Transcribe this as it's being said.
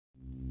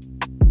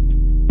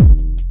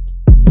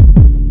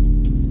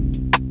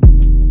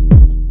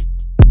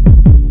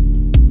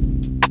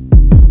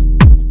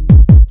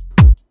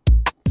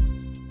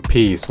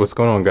Peace. What's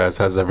going on, guys?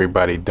 How's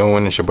everybody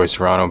doing? It's your boy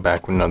Serrano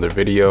back with another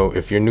video.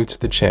 If you're new to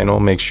the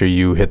channel, make sure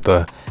you hit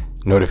the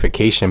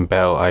notification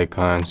bell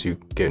icon so you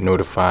get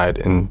notified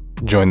and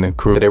join the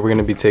crew. Today we're going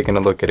to be taking a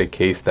look at a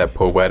case that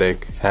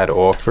Poetic had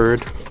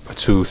offered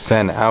to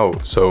send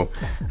out. So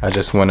I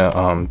just want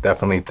to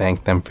definitely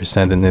thank them for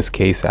sending this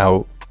case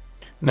out.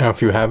 Now,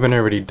 if you haven't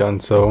already done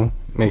so,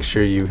 make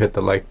sure you hit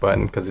the like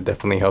button because it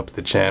definitely helps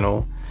the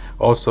channel.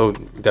 Also,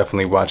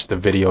 definitely watch the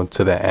video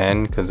to the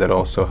end because it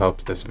also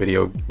helps this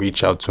video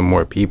reach out to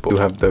more people. You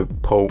have the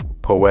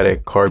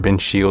Poetic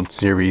Karbon Shield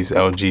Series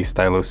LG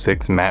Stylo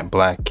 6 matte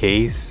black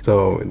case.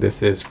 So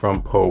this is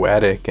from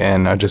Poetic,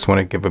 and I just want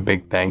to give a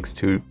big thanks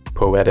to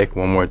Poetic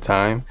one more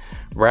time.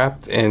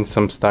 Wrapped in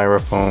some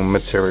styrofoam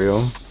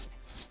material,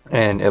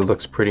 and it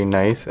looks pretty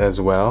nice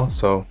as well.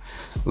 So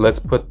let's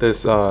put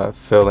this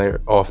filler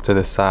off to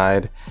the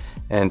side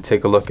and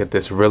take a look at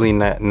this really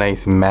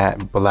nice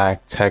matte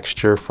black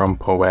texture from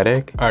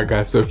Poetic. Alright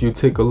guys, so if you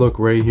take a look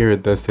right here,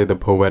 it does say the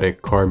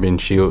Poetic Karbon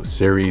Shield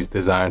Series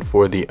designed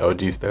for the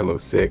LG Stylo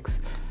 6.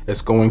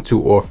 It's going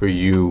to offer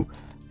you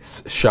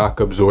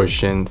shock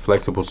absorption,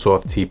 flexible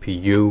soft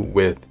TPU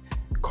with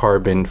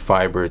carbon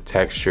fiber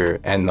texture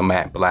and the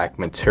matte black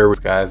material.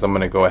 Guys, I'm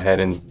gonna go ahead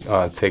and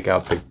take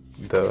out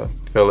the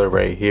filler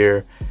right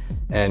here.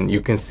 And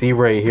you can see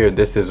right here,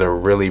 this is a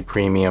really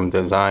premium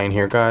design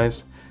here,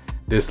 guys.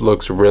 This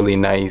looks really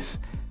nice.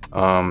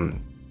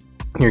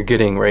 You're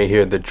getting right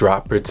here the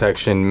drop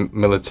protection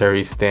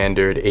military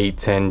standard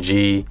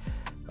 810G,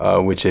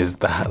 which is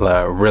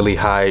the really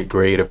high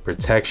grade of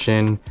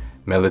protection,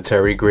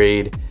 military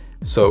grade.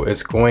 So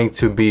it's going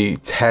to be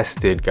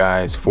tested,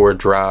 guys, for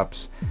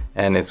drops,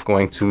 and it's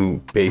going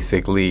to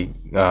basically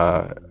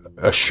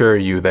assure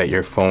you that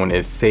your phone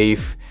is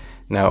safe.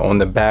 Now on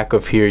the back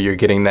of here, you're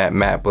getting that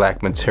matte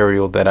black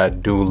material that I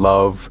do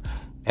love,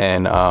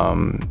 and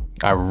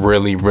I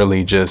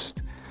really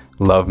just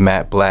love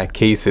matte black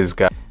cases,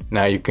 guys.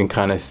 Now you can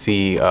kind of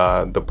see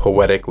the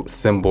Poetic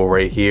symbol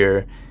right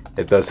here.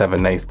 It does have a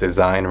nice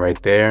design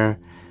right there.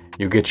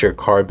 You get your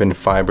carbon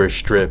fiber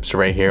strips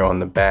right here on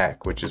the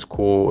back, which is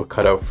cool. A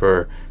cutout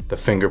for the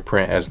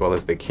fingerprint as well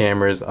as the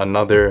cameras.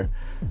 Another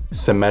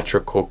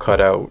symmetrical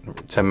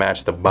cutout to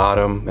match the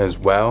bottom as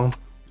well.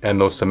 And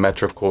those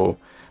symmetrical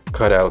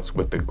cutouts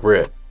with the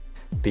grip.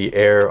 The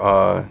air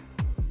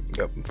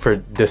for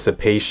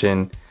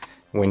dissipation.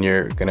 When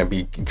you're gonna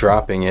be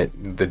dropping it,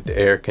 the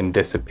air can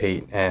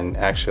dissipate and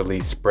actually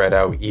spread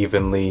out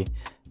evenly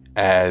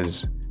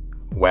as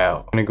well.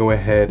 I'm gonna go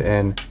ahead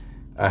and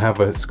I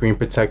have a screen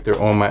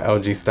protector on my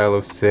LG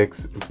Stylo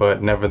 6,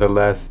 but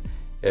nevertheless,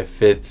 it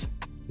fits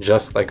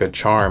just like a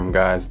charm,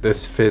 guys.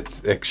 This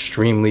fits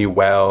extremely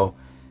well.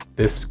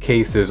 This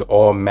case is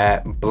all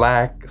matte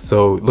black.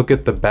 So look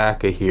at the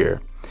back of here.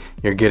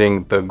 You're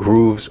getting the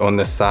grooves on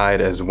the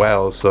side as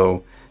well.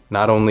 So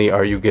not only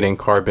are you getting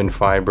carbon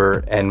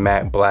fiber and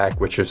matte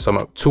black, which are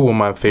two of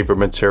my favorite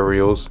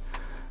materials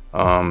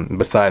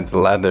besides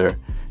leather,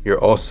 you're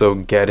also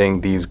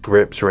getting these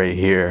grips right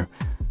here,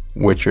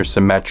 which are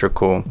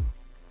symmetrical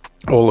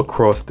all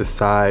across the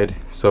side.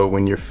 So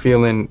when you're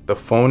feeling the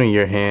phone in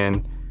your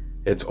hand,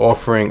 it's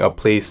offering a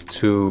place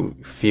to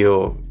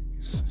feel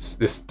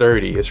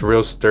sturdy. It's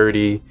real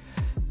sturdy.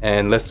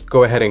 And let's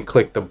go ahead and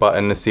click the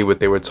button to see what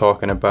they were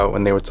talking about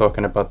when they were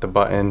talking about the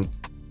button.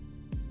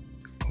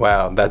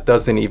 Wow, that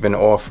doesn't even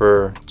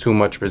offer too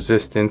much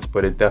resistance,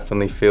 but it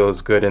definitely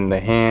feels good in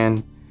the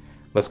hand.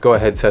 Let's go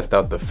ahead and test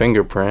out the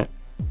fingerprint.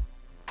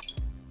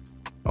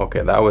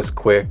 Okay, that was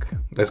quick.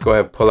 Let's go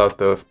ahead and pull out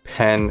the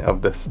pen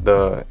of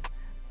the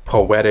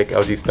Poetic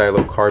LG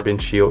Stylo Karbon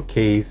Shield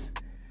case.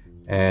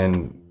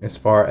 And as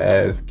far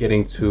as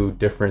getting to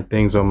different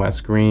things on my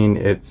screen,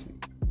 it's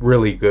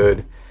really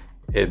good.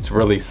 It's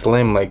really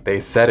slim like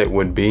they said it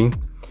would be.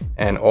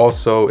 And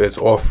also is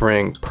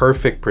offering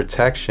perfect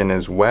protection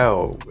as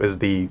well as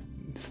the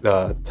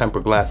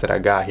tempered glass that I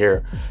got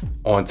here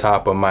on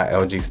top of my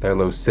LG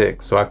Stylo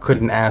 6. So I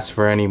couldn't ask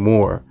for any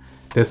more.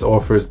 This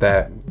offers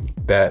that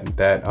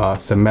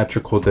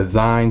symmetrical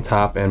design,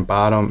 top and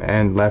bottom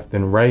and left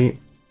and right.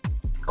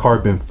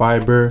 Carbon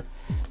fiber,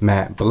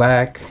 matte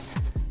black,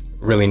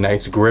 really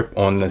nice grip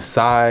on the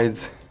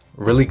sides,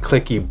 really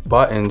clicky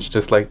buttons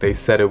just like they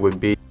said it would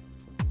be.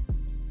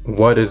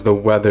 What is the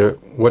weather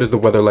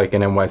like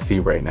in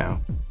NYC right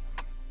now?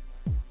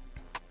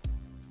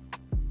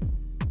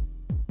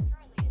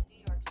 Currently in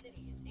New York City,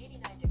 it's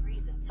 89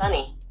 degrees and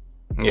sunny.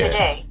 Yeah.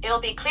 Today,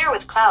 it'll be clear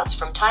with clouds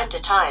from time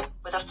to time,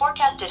 with a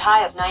forecasted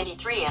high of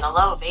 93 and a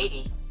low of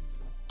 80.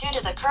 Due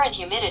to the current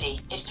humidity,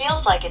 it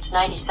feels like it's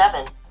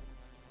 97.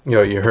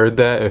 Yo, you heard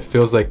that? It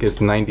feels like it's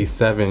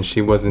 97.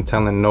 She wasn't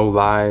telling no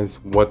lies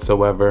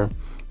whatsoever.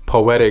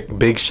 Poetic,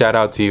 big shout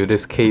out to you.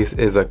 This case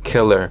is a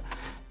killer.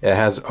 It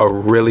has a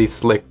really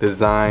slick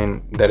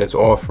design that it's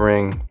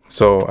offering.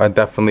 So I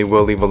definitely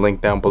will leave a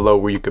link down below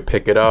where you could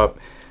pick it up.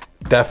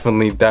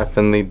 Definitely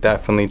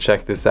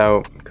check this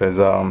out because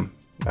I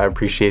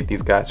appreciate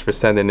these guys for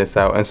sending this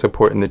out and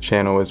supporting the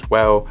channel as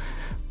well.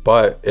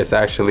 But it's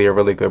actually a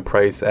really good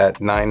price at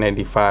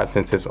 $9.95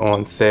 since it's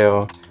on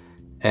sale.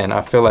 And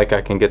I feel like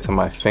I can get to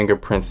my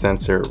fingerprint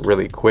sensor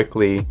really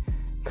quickly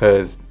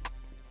because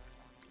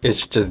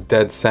it's just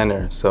dead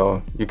center.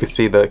 So you can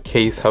see the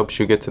case helps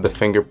you get to the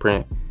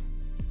fingerprint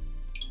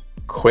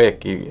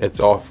quick. It's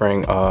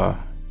offering a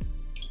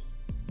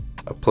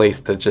place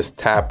to just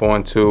tap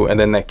onto, and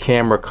then that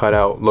camera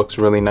cutout looks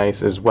really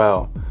nice as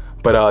well.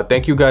 But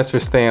thank you guys for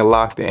staying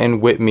locked in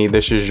with me.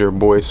 This is your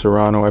boy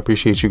Serrano. I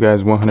appreciate you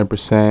guys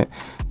 100%.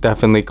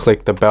 Definitely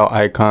click the bell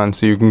icon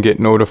so you can get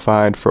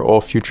notified for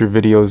all future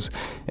videos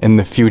in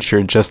the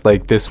future, just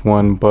like this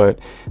one. But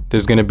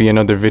there's gonna be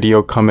another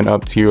video coming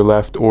up to your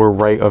left or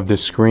right of the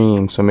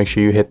screen, so make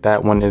sure you hit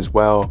that one as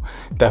well.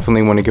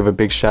 Definitely want to give a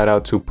big shout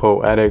out to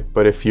Poetic,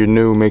 but if you're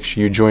new, make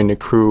sure you join the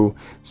crew,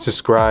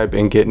 subscribe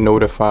and get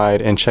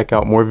notified, and check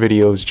out more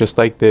videos just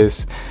like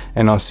this,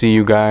 and I'll see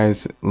you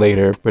guys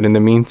later. But in the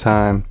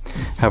meantime,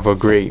 have a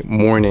great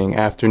morning,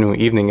 afternoon,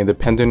 evening, and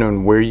depending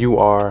on where you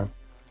are,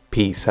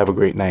 peace. Have a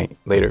great night.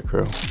 Later,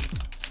 crew.